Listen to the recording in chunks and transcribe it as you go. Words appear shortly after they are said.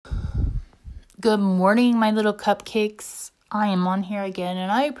Good morning, my little cupcakes. I am on here again,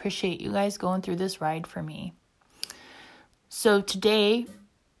 and I appreciate you guys going through this ride for me. So today,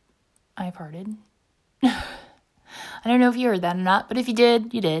 I farted. I don't know if you heard that or not, but if you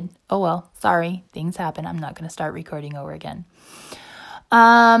did, you did. Oh well, sorry. Things happen. I'm not going to start recording over again.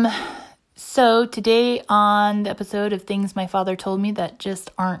 So today on the episode of Things My Father Told Me That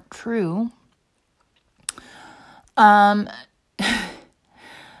Just Aren't True,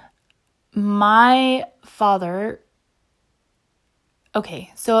 my father,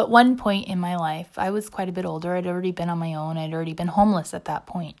 so at one point in my life, I was quite a bit older. I'd already been on my own. I'd already been homeless at that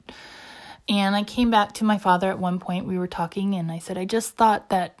point. And I came back to my father at one point. We were talking and I said, I just thought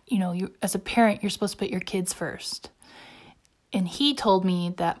that, you, as a parent, you're supposed to put your kids first. And he told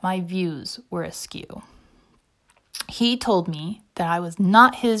me that my views were askew. He told me that I was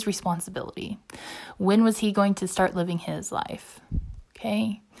not his responsibility. When was he going to start living his life?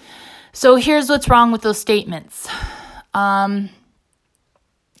 Okay. So here's what's wrong with those statements. When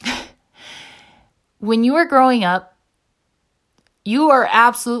you are growing up, you are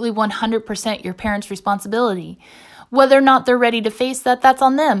absolutely 100% your parents' responsibility. Whether or not they're ready to face that, that's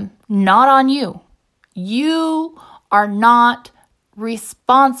on them, not on you. You are not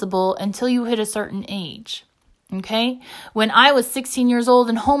responsible until you hit a certain age. Okay? When I was 16 years old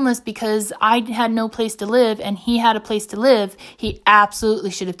and homeless because I had no place to live and he had a place to live, he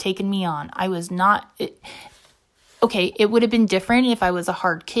absolutely should have taken me on. I was not... it would have been different if I was a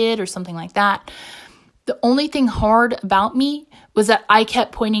hard kid or something like that. The only thing hard about me was that I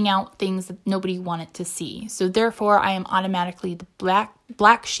kept pointing out things that nobody wanted to see. So therefore, I am automatically the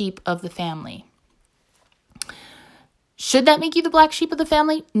black sheep of the family. Should that make you the black sheep of the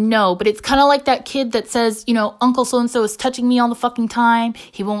family? No, but it's kind of like that kid that says, Uncle so-and-so is touching me all the fucking time.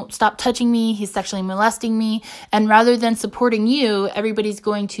 He won't stop touching me. He's sexually molesting me. And rather than supporting you, everybody's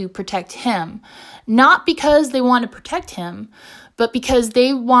going to protect him. Not because they want to protect him, but because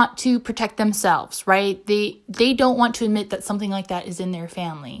they want to protect themselves, right? They don't want to admit that something like that is in their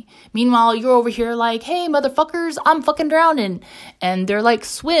family. Meanwhile, you're over here like, hey, motherfuckers, I'm fucking drowning. And they're like,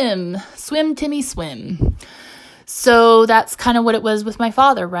 swim, Timmy, swim. So that's kind of what it was with my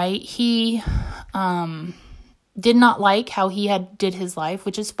father, right? He did not like how he did his life,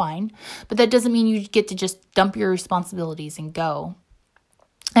 which is fine. But that doesn't mean you get to just dump your responsibilities and go.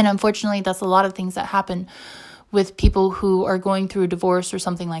 And unfortunately, that's a lot of things that happen with people who are going through a divorce or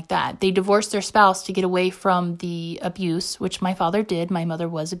something like that. They divorce their spouse to get away from the abuse, which my father did. My mother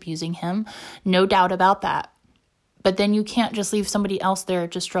was abusing him. No doubt about that. But then you can't just leave somebody else there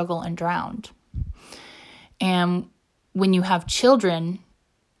to struggle and drown. And when you have children,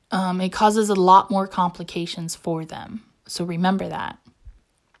 it causes a lot more complications for them. So remember that.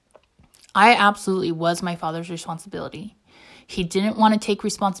 I absolutely was my father's responsibility. He didn't want to take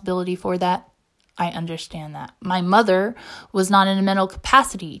responsibility for that. I understand that. My mother was not in a mental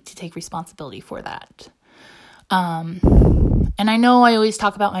capacity to take responsibility for that. And I know I always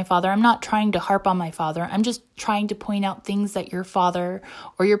talk about my father. I'm not trying to harp on my father. I'm just trying to point out things that your father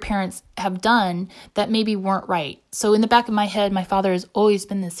or your parents have done that maybe weren't right. So in the back of my head, my father has always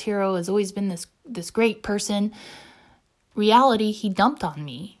been this hero, has always been this great person. Reality, he dumped on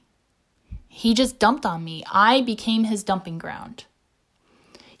me. He just dumped on me. I became his dumping ground.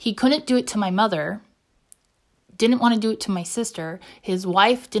 He couldn't do it to my mother, didn't want to do it to my sister. His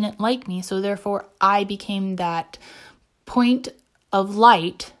wife didn't like me, so therefore I became that point of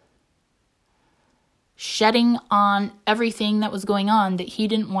light shedding on everything that was going on that he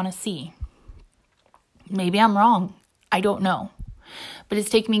didn't want to see. Maybe I'm wrong. I don't know. But it's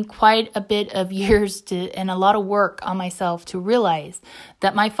taken me quite a bit of years and a lot of work on myself to realize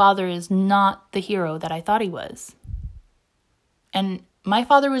that my father is not the hero that I thought he was. And my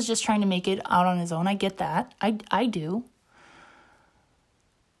father was just trying to make it out on his own. I get that. I do.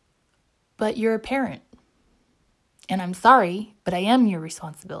 But you're a parent. And I'm sorry, but I am your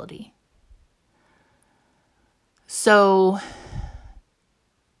responsibility. So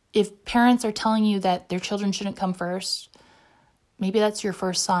if parents are telling you that their children shouldn't come first, maybe that's your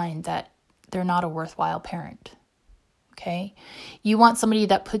first sign that they're not a worthwhile parent. Okay? You want somebody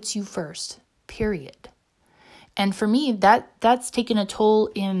that puts you first, period. And for me, that's taken a toll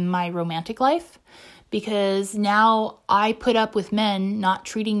in my romantic life because now I put up with men not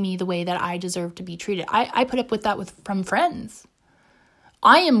treating me the way that I deserve to be treated. I put up with that from friends.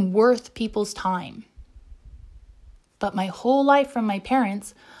 I am worth people's time. But my whole life from my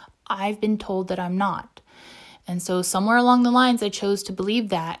parents, I've been told that I'm not. And so somewhere along the lines, I chose to believe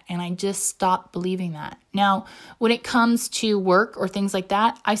that, and I just stopped believing that. Now, when it comes to work or things like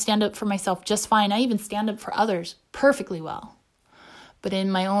that, I stand up for myself just fine. I even stand up for others perfectly well. But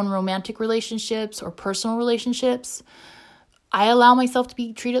in my own romantic relationships or personal relationships, I allow myself to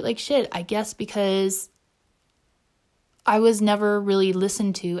be treated like shit, I guess because I was never really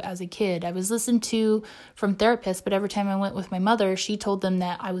listened to as a kid. I was listened to from therapists, but every time I went with my mother, she told them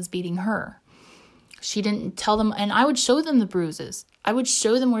that I was beating her. She didn't tell them, and I would show them the bruises. I would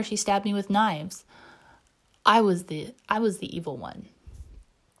show them where she stabbed me with knives. I was the evil one.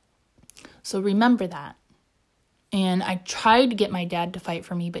 So remember that. And I tried to get my dad to fight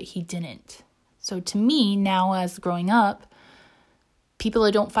for me, but he didn't. So to me, now as growing up, people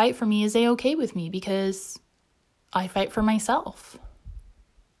that don't fight for me is A-okay with me because I fight for myself.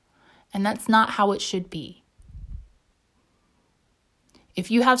 And that's not how it should be. If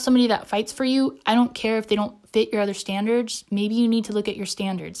you have somebody that fights for you, I don't care if they don't fit your other standards. Maybe you need to look at your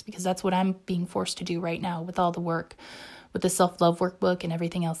standards because that's what I'm being forced to do right now with all the work, with the self-love workbook and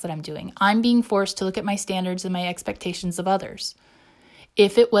everything else that I'm doing. I'm being forced to look at my standards and my expectations of others.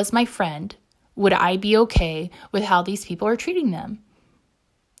 If it was my friend, would I be okay with how these people are treating them?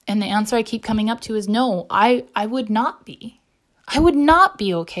 And the answer I keep coming up to is no, I would not be. I would not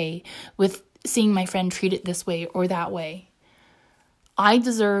be okay with seeing my friend treated this way or that way. I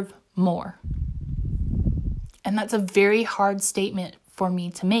deserve more. And that's a very hard statement for me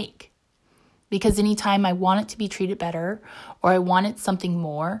to make. Because anytime I wanted to be treated better or I wanted something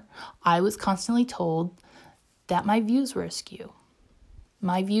more, I was constantly told that my views were askew.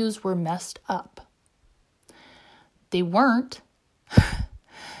 My views were messed up. They weren't.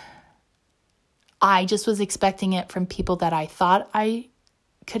 I just was expecting it from people that I thought I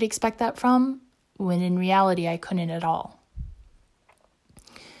could expect that from, when in reality I couldn't at all.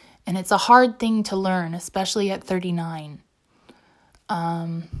 And it's a hard thing to learn, especially at 39.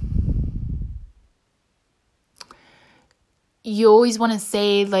 You always want to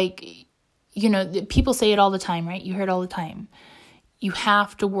say, like, you know, people say it all the time, right? You hear it all the time. You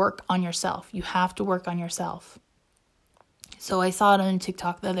have to work on yourself. You have to work on yourself. So I saw it on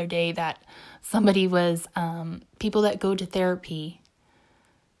TikTok the other day that somebody was, people that go to therapy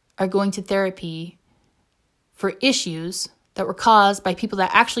are going to therapy for issues that were caused by people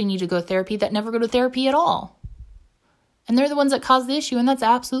that actually need to go to therapy that never go to therapy at all. And they're the ones that cause the issue, and that's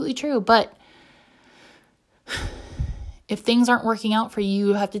absolutely true. But if things aren't working out for you,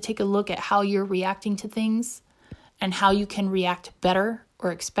 you have to take a look at how you're reacting to things and how you can react better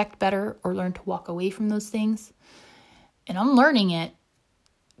or expect better or learn to walk away from those things. And I'm learning it.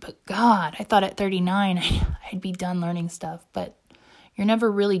 But God, I thought at 39 I'd be done learning stuff. But you're never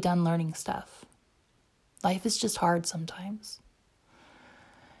really done learning stuff. Life is just hard sometimes.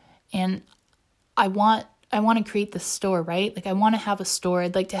 And I want to create this store, right? Like I want to have a store.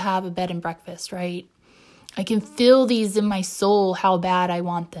 I'd like to have a bed and breakfast, right? I can feel these in my soul, how bad I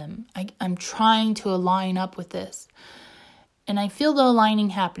want them. I'm trying to align up with this. And I feel the aligning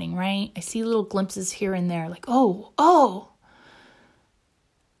happening, right? I see little glimpses here and there, like, oh.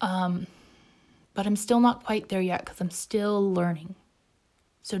 But I'm still not quite there yet because I'm still learning.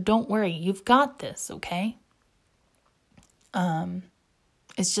 So don't worry, you've got this, okay?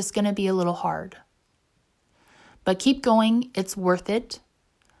 It's just going to be a little hard. But keep going, it's worth it.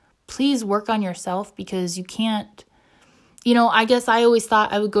 Please work on yourself because you can't, I guess I always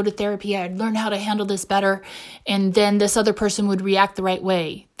thought I would go to therapy, I'd learn how to handle this better, and then this other person would react the right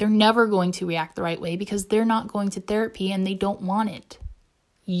way. They're never going to react the right way because they're not going to therapy and they don't want it.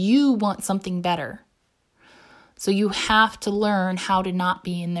 You want something better. So you have to learn how to not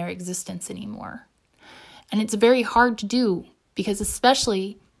be in their existence anymore. And it's very hard to do because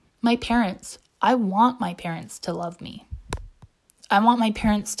especially my parents, I want my parents to love me. I want my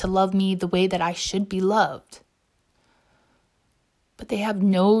parents to love me the way that I should be loved. But they have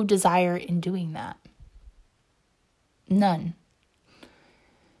no desire in doing that. None.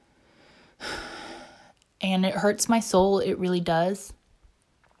 And it hurts my soul. It really does.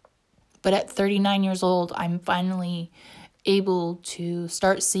 But at 39 years old, I'm finally able to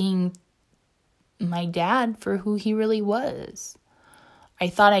start seeing my dad for who he really was. I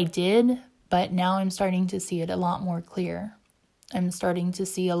thought I did, but now I'm starting to see it a lot more clear. I'm starting to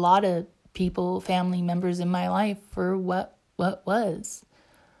see a lot of people, family members in my life for what was.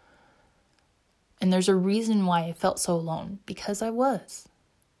 And there's a reason why I felt so alone, because I was.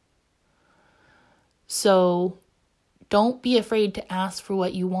 So don't be afraid to ask for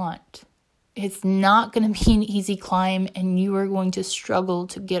what you want. It's not going to be an easy climb and you are going to struggle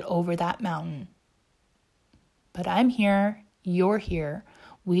to get over that mountain. But I'm here, you're here,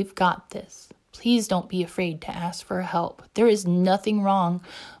 we've got this. Please don't be afraid to ask for help. There is nothing wrong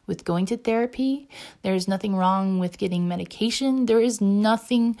with going to therapy. There is nothing wrong with getting medication. There is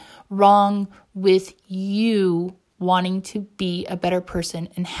nothing wrong with you wanting to be a better person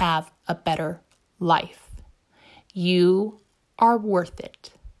and have a better life. You are worth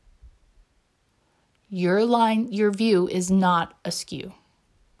it. Your view is not askew.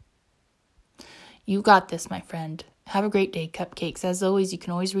 You got this, my friend. Have a great day, Cupcakes. As always, you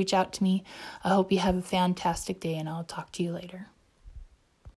can always reach out to me. I hope you have a fantastic day, and I'll talk to you later.